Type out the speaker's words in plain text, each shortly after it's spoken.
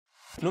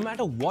No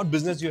matter what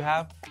business you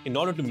have, in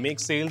order to make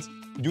sales,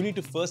 you need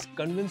to first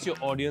convince your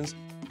audience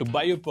to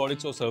buy your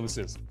products or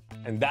services.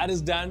 And that is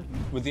done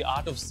with the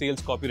art of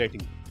sales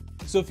copywriting.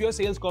 So if your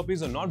sales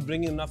copies are not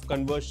bringing enough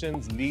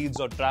conversions, leads,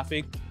 or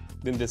traffic,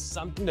 then there's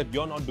something that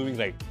you're not doing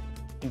right.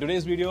 In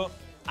today's video,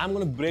 I'm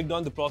going to break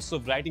down the process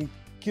of writing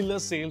killer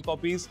sale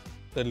copies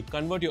that will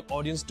convert your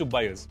audience to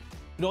buyers.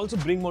 It will also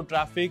bring more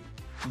traffic,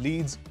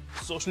 leads,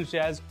 social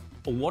shares,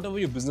 or whatever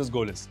your business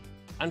goal is.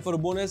 And for a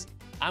bonus,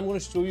 I'm going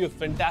to show you a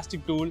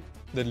fantastic tool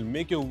that will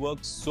make your work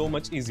so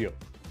much easier.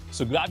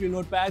 So grab your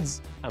notepads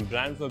and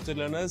brand for website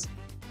learners,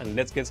 and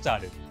let's get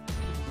started.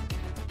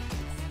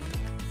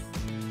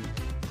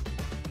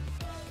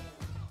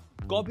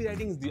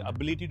 Copywriting is the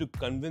ability to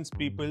convince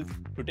people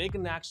to take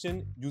an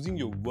action using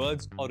your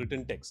words or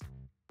written text.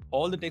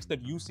 All the text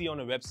that you see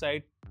on a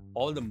website,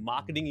 all the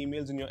marketing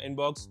emails in your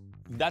inbox,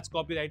 that's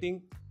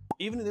copywriting.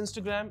 Even in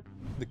Instagram,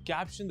 the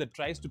caption that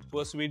tries to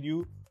persuade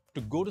you to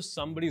go to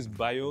somebody's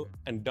bio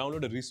and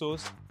download a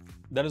resource,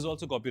 that is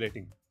also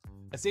copywriting.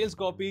 A sales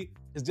copy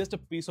is just a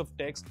piece of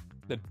text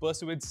that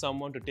persuades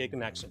someone to take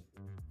an action.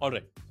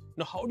 Alright,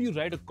 now how do you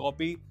write a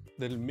copy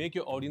that will make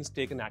your audience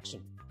take an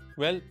action?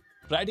 Well,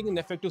 writing an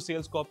effective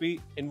sales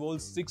copy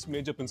involves 6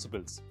 major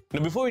principles.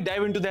 Now before we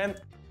dive into them,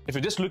 if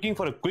you're just looking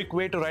for a quick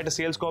way to write a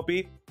sales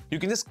copy, you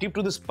can just skip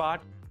to this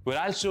part where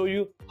I'll show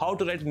you how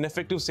to write an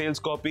effective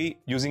sales copy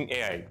using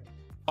AI.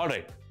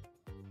 Alright,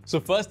 so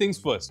first things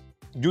first,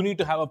 you need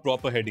to have a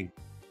proper heading.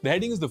 The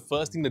heading is the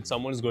first thing that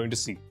someone is going to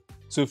see.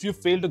 So if you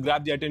fail to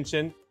grab their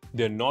attention,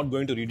 they're not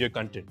going to read your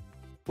content.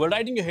 While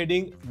writing your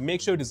heading, make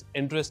sure it is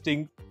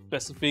interesting,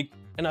 specific,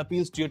 and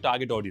appeals to your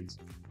target audience.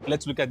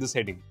 Let's look at this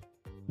heading.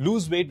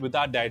 Lose weight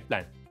without diet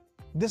plan.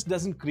 This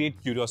doesn't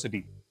create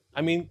curiosity.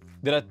 I mean,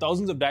 there are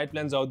thousands of diet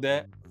plans out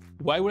there.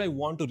 Why would I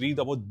want to read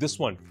about this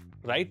one,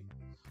 right?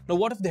 Now,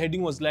 what if the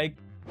heading was like,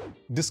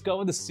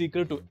 discover the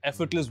secret to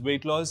effortless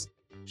weight loss,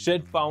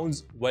 shed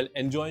pounds while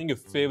enjoying your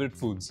favorite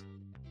foods.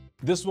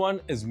 This one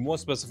is more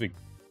specific.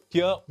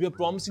 Here, we are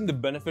promising the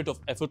benefit of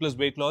effortless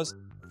weight loss,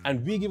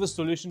 and we give a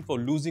solution for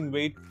losing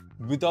weight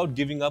without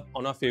giving up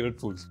on our favorite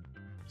foods.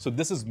 So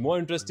this is more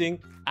interesting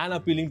and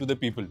appealing to the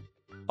people.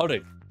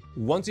 Alright,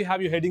 once you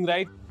have your heading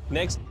right,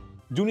 next,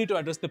 you need to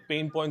address the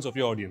pain points of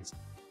your audience.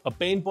 A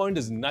pain point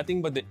is nothing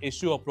but the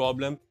issue or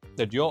problem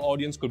that your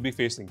audience could be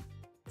facing.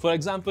 For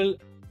example,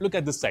 look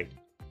at this site.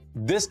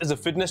 This is a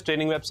fitness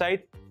training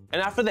website,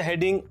 and after the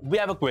heading, we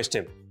have a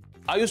question.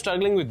 Are you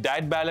struggling with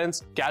diet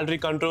balance, calorie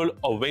control,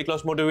 or weight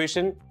loss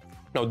motivation?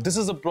 Now, this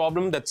is a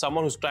problem that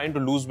someone who's trying to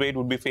lose weight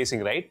would be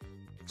facing, right?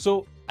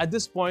 So, at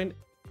this point,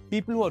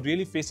 people who are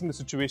really facing the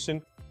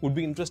situation would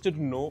be interested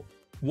to know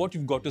what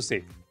you've got to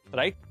say,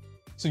 right?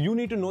 So, you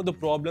need to know the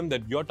problem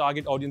that your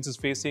target audience is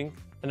facing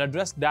and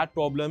address that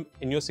problem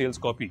in your sales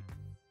copy.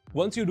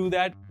 Once you do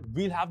that,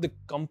 we'll have the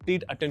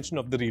complete attention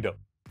of the reader.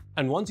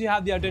 And once you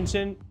have the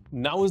attention,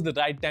 now is the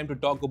right time to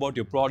talk about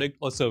your product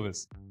or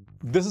service.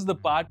 This is the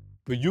part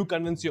where you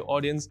convince your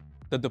audience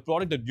that the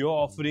product that you're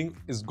offering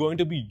is going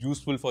to be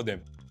useful for them.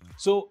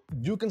 So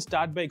you can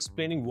start by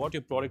explaining what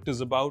your product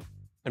is about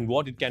and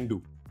what it can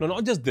do. Now,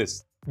 not just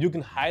this, you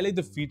can highlight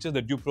the features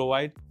that you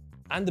provide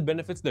and the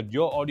benefits that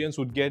your audience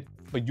would get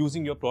by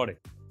using your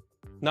product.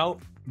 Now,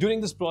 during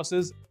this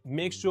process,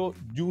 make sure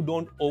you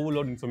don't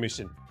overload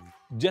information.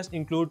 Just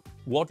include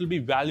what will be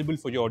valuable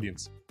for your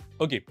audience.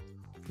 Okay,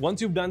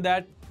 once you've done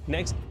that,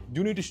 next,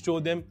 you need to show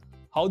them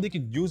how they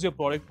can use your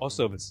product or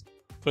service.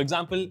 For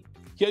example,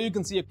 here you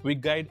can see a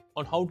quick guide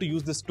on how to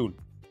use this tool.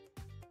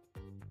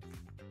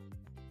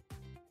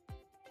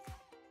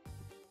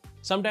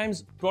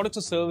 Sometimes products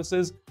or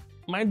services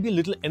might be a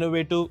little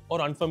innovative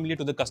or unfamiliar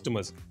to the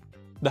customers.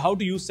 The how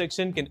to use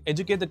section can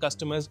educate the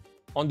customers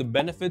on the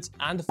benefits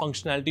and the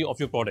functionality of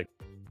your product.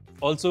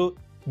 Also,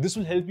 this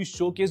will help you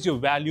showcase your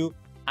value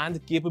and the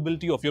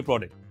capability of your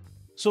product.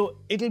 So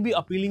it will be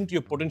appealing to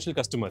your potential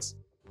customers.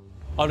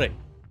 Alright,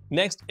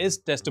 next is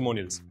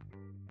testimonials.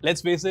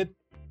 Let's face it,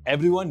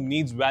 everyone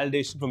needs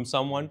validation from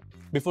someone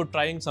before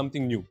trying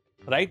something new,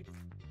 right?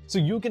 So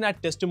you can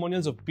add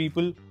testimonials of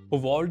people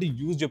who've already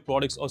used your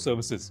products or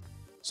services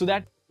so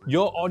that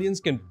your audience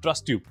can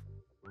trust you.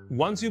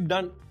 Once you've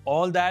done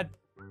all that,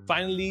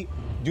 finally,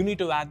 you need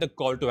to add the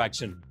call to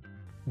action.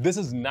 This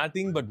is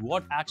nothing but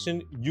what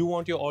action you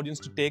want your audience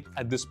to take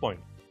at this point.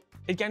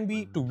 It can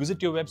be to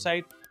visit your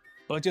website,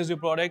 purchase your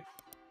product,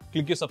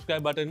 click your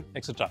subscribe button,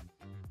 etc.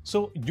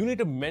 So you need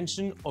to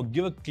mention or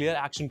give a clear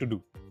action to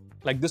do,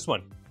 like this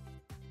one.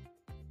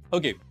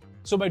 Okay,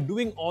 so by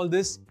doing all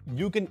this,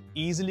 you can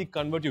easily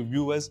convert your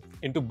viewers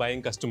into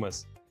buying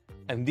customers.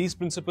 And these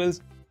principles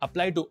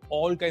apply to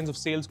all kinds of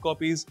sales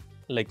copies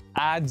like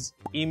ads,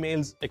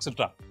 emails,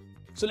 etc.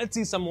 So let's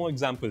see some more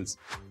examples.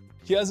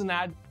 Here's an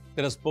ad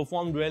that has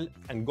performed well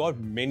and got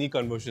many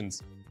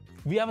conversions.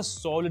 We have a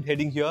solid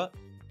heading here,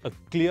 a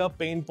clear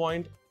pain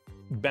point,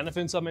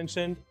 benefits are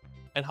mentioned,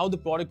 and how the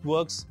product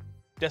works,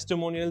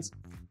 testimonials,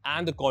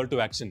 and the call to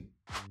action.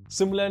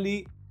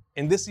 Similarly,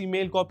 in this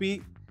email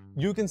copy,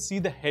 you can see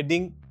the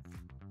heading,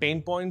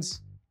 pain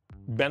points,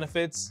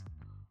 benefits,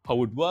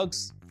 how it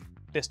works,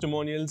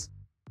 testimonials,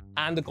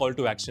 and the call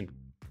to action.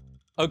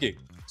 Okay,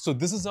 so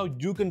this is how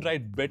you can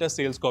write better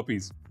sales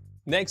copies.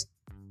 Next,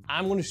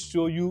 I'm going to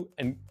show you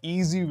an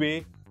easy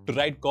way to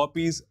write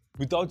copies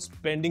without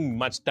spending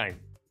much time.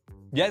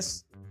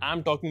 Yes,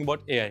 I'm talking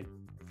about AI.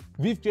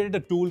 We've created a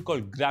tool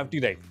called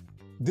GravityWrite.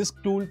 This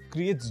tool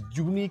creates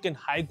unique and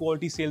high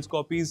quality sales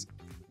copies.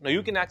 Now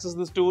you can access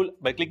this tool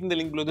by clicking the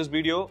link below this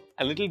video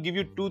and it will give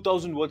you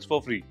 2000 words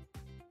for free.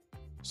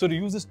 So to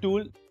use this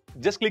tool,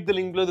 just click the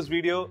link below this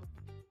video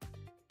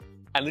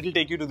and it will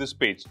take you to this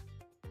page.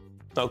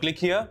 Now click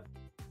here,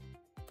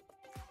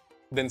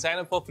 then sign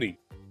up for free.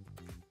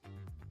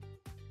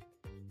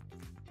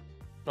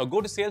 Now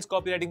go to sales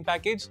copywriting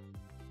package.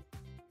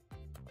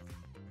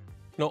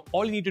 Now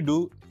all you need to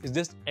do is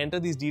just enter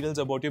these details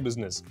about your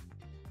business.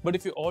 But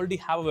if you already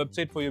have a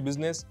website for your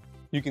business,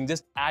 you can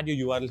just add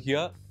your URL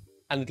here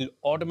and it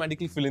will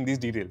automatically fill in these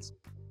details.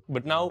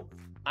 But now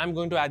I'm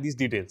going to add these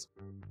details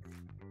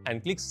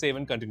and click save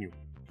and continue.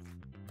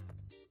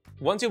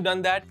 Once you've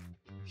done that,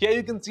 here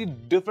you can see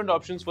different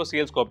options for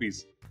sales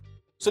copies.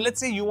 So let's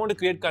say you want to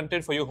create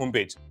content for your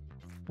homepage.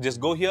 Just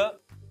go here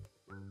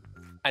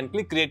and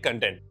click create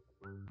content.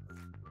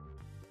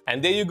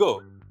 And there you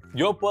go.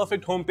 Your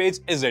perfect homepage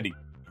is ready.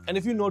 And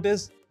if you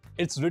notice,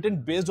 it's written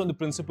based on the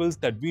principles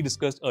that we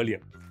discussed earlier.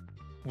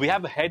 We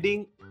have a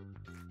heading,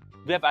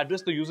 we have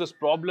addressed the user's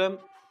problem,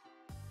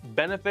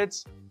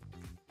 benefits,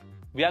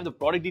 we have the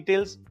product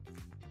details,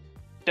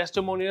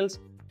 testimonials,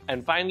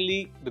 and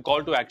finally the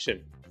call to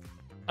action.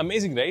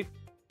 Amazing, right?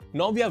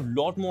 Now we have a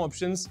lot more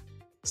options.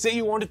 Say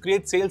you want to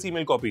create sales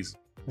email copies.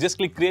 Just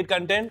click create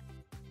content.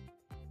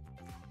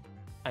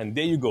 And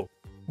there you go.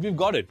 We've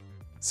got it.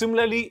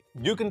 Similarly,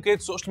 you can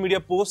create social media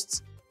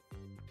posts,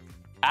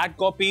 ad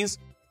copies,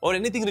 or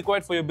anything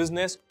required for your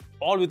business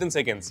all within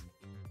seconds.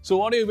 So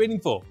what are you waiting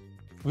for?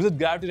 Visit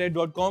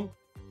gravitywrite.com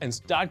and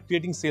start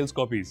creating sales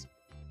copies.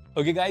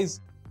 Okay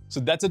guys, so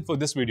that's it for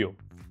this video.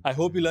 I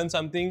hope you learned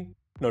something.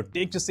 Now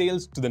take your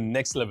sales to the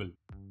next level.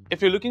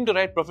 If you're looking to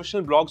write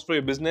professional blogs for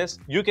your business,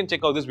 you can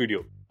check out this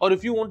video. Or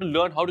if you want to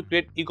learn how to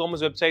create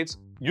e-commerce websites,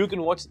 you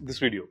can watch this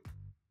video.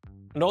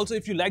 And also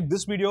if you like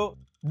this video,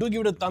 do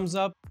give it a thumbs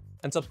up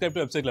and subscribe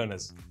to Website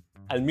Learners.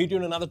 I'll meet you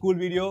in another cool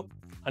video.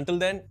 Until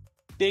then,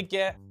 take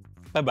care.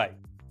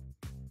 Bye-bye.